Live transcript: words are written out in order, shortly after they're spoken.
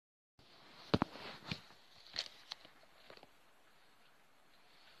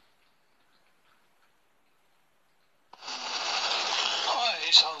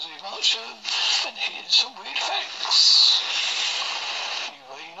some weird facts. You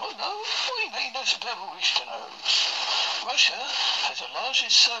may not know, or you may never wish to know. Russia has the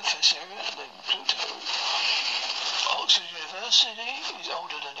largest surface area named Pluto. Oxford University is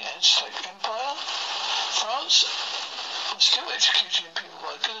older than the Aztec Empire. France was still executing people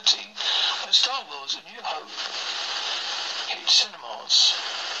by guillotine when Star Wars: A New Hope hit cinemas.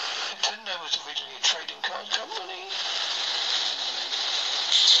 Nintendo was originally a trading card company.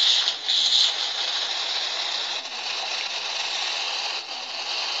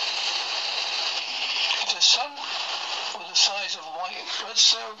 If the sun were the size of a white blood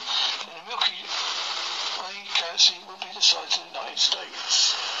cell, then the Milky Way galaxy would be the size of the United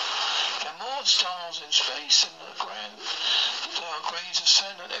States. There are more stars in space than there are grains of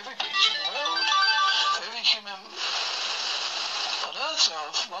sand on every beach in the world. For every human on Earth there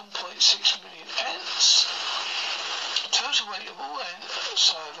are 1.6 million ants. The total weight of all ants,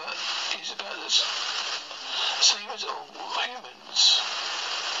 however, is about the same as all humans.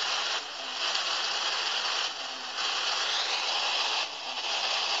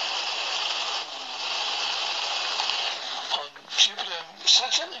 On Jupiter and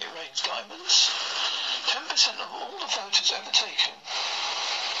Saturn it rains diamonds. 10% of all the photos ever taken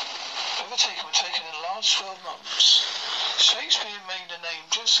were taken in the last 12 months. Shakespeare made that name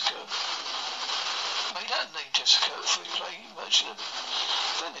Jessica for his play Merchant of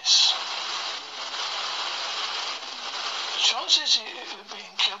Venice. The chances of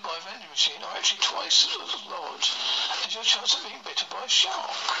being killed by a vending machine are actually twice as large as your chance of being bitten by a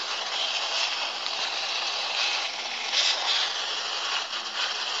shark.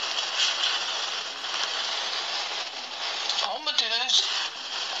 Armadillos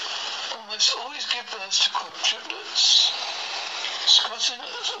almost always give birth to quadruplets.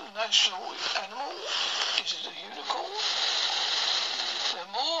 Scotland's national animal is a unicorn. There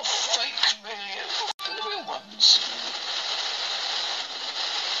are more fake chameleons than the real ones.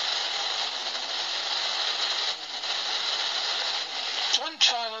 John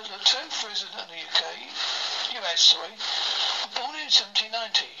Tyler, the 10th president of the US, was born in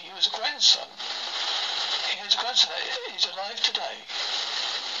 1790. He was a grandson. He has a grandson that is alive today.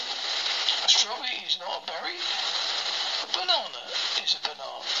 A strawberry is not a berry. A banana is a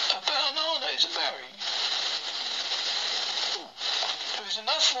banana. A banana is a berry. There is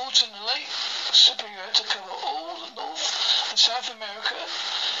enough water in the Lake Superior to cover all of North and South America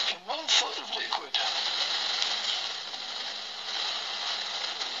in 1 foot of liquid.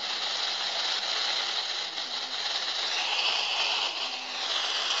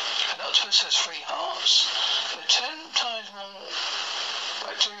 An octopus has 3 hearts. There are 10 times more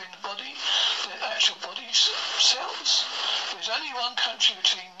bacteria in the body than actual body cells. There is only one country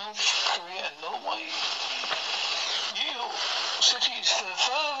between North Korea and Norway. New York City is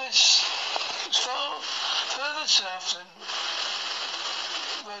far further south than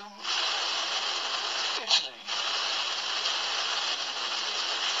Rome, Italy.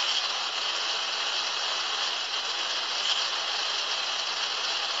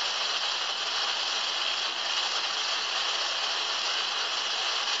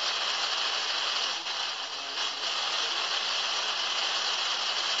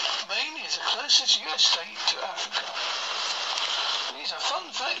 Maine is the closest US state to Africa. These are fun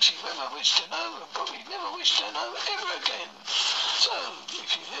facts you never wish to know and probably never wish to know ever again. So,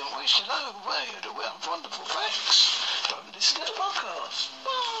 if you didn't wish to know wonderful facts, don't listen to the podcast.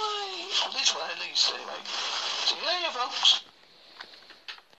 Bye! Or this one at least, anyway. See you later, folks.